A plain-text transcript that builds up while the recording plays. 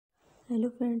Hello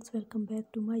friends, welcome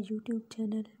back to my YouTube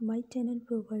channel. My channel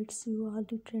provides you all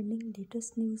the trending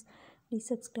latest news. Please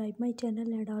subscribe my channel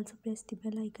and also press the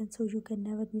bell icon so you can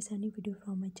never miss any video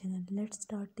from my channel. Let's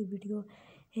start the video.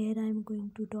 Here I am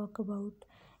going to talk about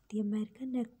the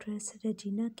American actress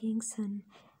Regina King's son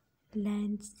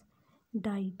Lance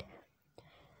died.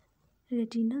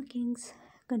 Regina King's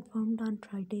confirmed on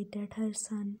Friday that her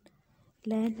son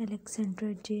Lan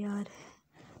Alexander Jr.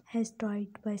 has died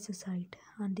by suicide.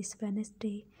 On this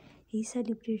Wednesday, he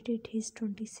celebrated his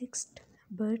 26th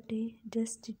birthday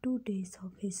just 2 days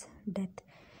of his death.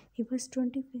 He was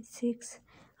 26.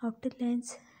 After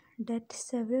Lance's death,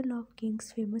 several of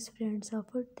King's famous friends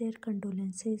offered their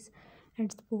condolences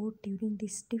and support during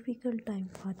this difficult time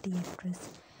for the actress.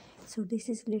 So this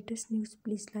is latest news.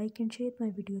 Please like and share my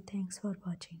video. Thanks for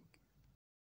watching.